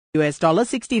US dollar,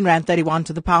 16 Rand 31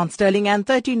 to the pound sterling and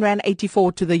 13 Rand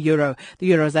 84 to the euro. The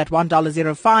euro is at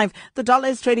 $1.05. The dollar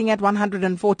is trading at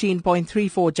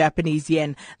 114.34 Japanese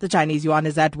yen. The Chinese yuan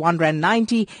is at 1 Rand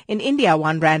 90. In India,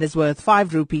 1 Rand is worth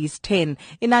 5 rupees 10.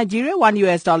 In Nigeria, 1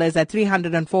 US dollar is at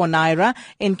 304 naira.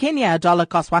 In Kenya, a dollar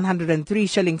costs 103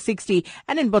 shillings 60.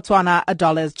 And in Botswana, a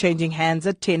dollar is changing hands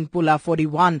at 10 pula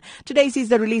 41. Today sees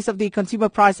the release of the consumer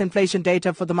price inflation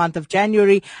data for the month of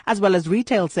January, as well as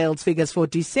retail sales figures for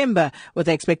December, with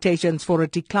expectations for a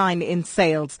decline in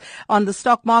sales. On the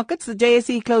stock markets, the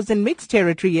JSE closed in mixed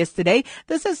territory yesterday.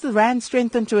 This as the rand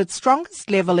strengthened to its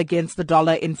strongest level against the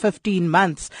dollar in 15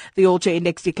 months. The All-Share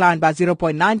Index declined by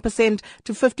 0.9%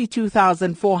 to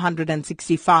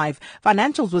 52,465.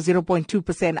 Financials were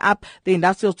 0.2% up. The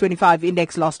Industrials 25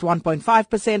 Index lost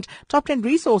 1.5%. Top 10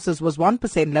 Resources was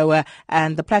 1% lower,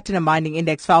 and the Platinum Mining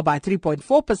Index fell by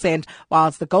 3.4%,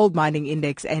 whilst the Gold Mining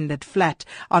Index ended flat.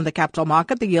 On the capital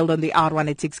market, the yield on the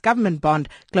R186 government bond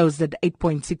closed at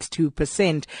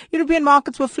 8.62%. European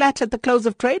markets were flat at the close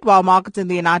of trade, while markets in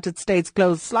the United States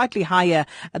closed slightly higher.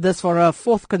 This for a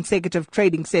fourth consecutive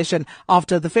trading session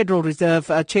after the Federal Reserve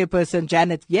chairperson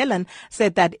Janet Yellen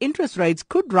said that interest rates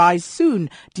could rise soon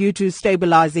due to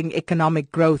stabilizing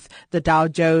economic growth. The Dow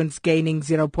Jones gaining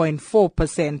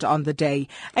 0.4% on the day.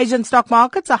 Asian stock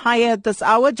markets are higher at this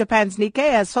hour. Japan's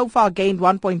Nikkei has so far gained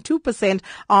 1.2%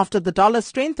 after the dollar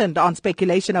strengthened on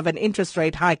speculation of an interest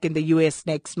rate hike in the US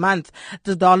next month.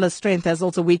 The dollar strength has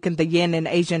also weakened the yen in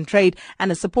Asian trade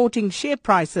and is supporting share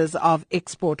prices of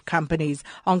export companies.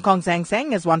 Hong Kong's Hang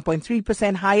Seng is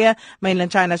 1.3% higher.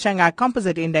 Mainland China Shanghai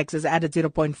Composite Index is added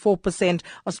 0.4%.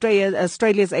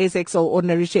 Australia's ASX or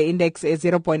Ordinary Share Index is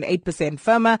 0.8%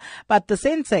 firmer, but the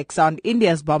Sensex on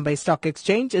India's Bombay Stock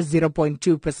Exchange is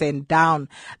 0.2% down.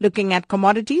 Looking at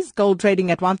commodities, gold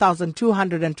trading at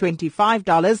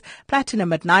 $1,225,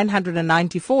 platinum at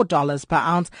 $994 per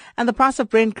ounce, and the price of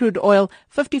Brent crude oil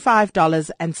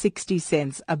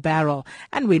 $55.60 a barrel.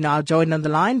 And we now joined on the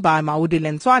line by Maudi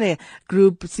Len-tsoane,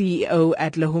 Group CEO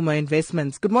at Lehumo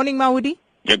Investments. Good morning, Maudi.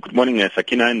 Yeah, good morning,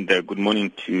 Sakina, and good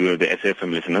morning to the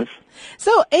SAfm listeners.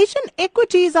 So, Asian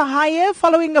equities are higher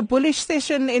following a bullish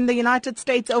session in the United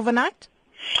States overnight?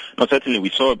 No, certainly. We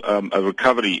saw a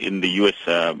recovery in the U.S.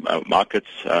 Markets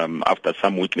after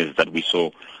some weakness that we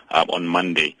saw on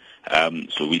Monday.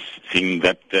 So we're seeing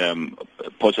that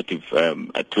positive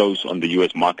close on the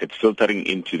U.S. market filtering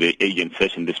into the Asian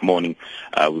session this morning.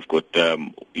 We've got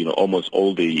almost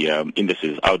all the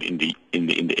indices out in the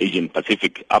Asian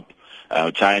Pacific up.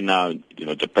 China,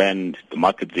 Japan, the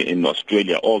markets in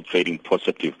Australia, all trading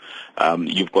positive.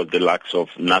 You've got the likes of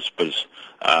Naspers,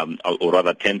 or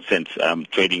rather Tencent,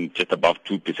 trading just above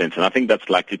 2%. And I think that's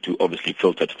likely to obviously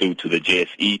filter through to the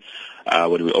JSE.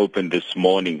 When we opened this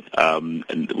morning,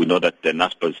 and we know that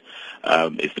Naspers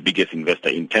is the biggest investor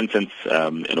in Tencent,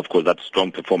 and of course that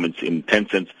strong performance in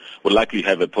Tencent will likely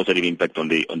have a positive impact on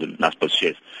the Naspers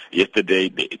shares. Yesterday,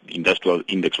 the industrial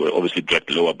index were obviously dragged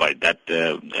lower by that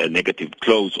negative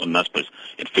close on Naspers.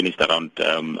 It finished around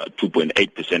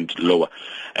 2.8% lower.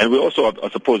 And we also, I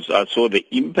suppose, saw the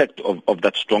impact of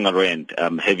that stronger rand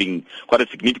having quite a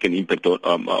significant impact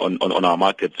on our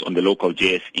markets, on the local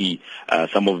JSE.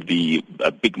 Some of the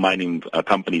big mining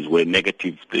companies were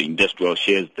negative. The industrial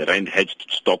shares, the rand-hedged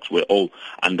stocks were all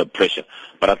under pressure.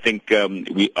 But I think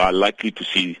we are likely to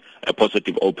see a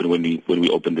positive open when we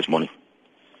open this morning.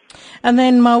 And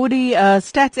then, Maudi,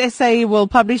 Stats SA will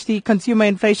publish the consumer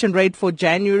inflation rate for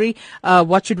January.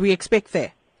 What should we expect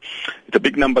there? It's a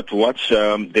big number to watch.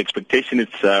 The expectation is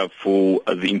for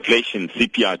the inflation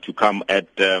CPI to come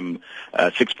at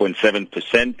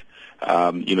 6.7%.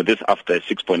 This after a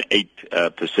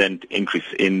 6.8%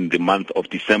 increase in the month of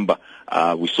December.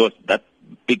 We saw that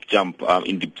big jump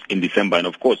in December, and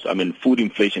of course, food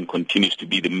inflation continues to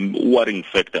be the worrying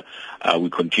factor. We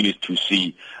continue to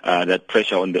see that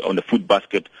pressure on the food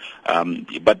basket,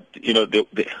 but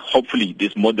hopefully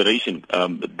this moderation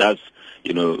does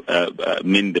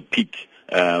mean the peak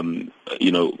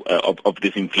of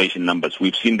these inflation numbers.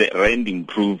 We've seen the rand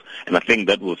improve, and I think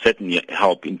that will certainly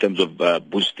help in terms of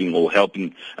boosting or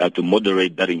helping to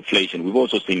moderate that inflation. We've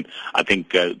also seen, I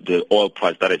think, the oil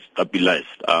price that has stabilized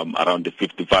around the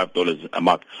 $55 a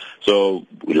mark. So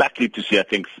we're likely to see, I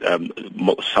think,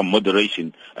 some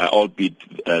moderation, albeit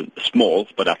small,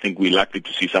 but I think we're likely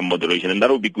to see some moderation, and that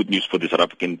will be good news for the South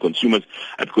African consumers,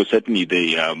 because certainly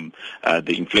the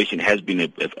inflation has been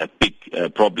a big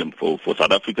problem for South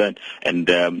South Africa, and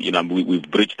we've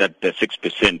breached that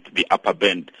 6%, the upper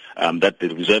band that the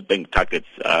Reserve Bank targets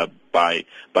by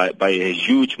a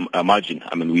huge margin.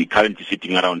 I mean, we're currently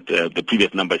sitting around the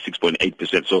previous number is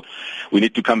 6.8%. So we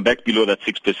need to come back below that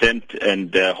 6%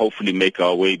 and hopefully make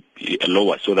our way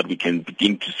lower so that we can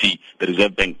begin to see the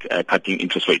Reserve Bank cutting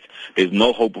interest rates. There's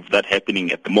no hope of that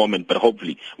happening at the moment, but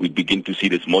hopefully we begin to see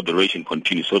this moderation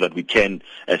continue so that we can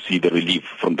see the relief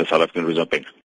from the South African Reserve Bank.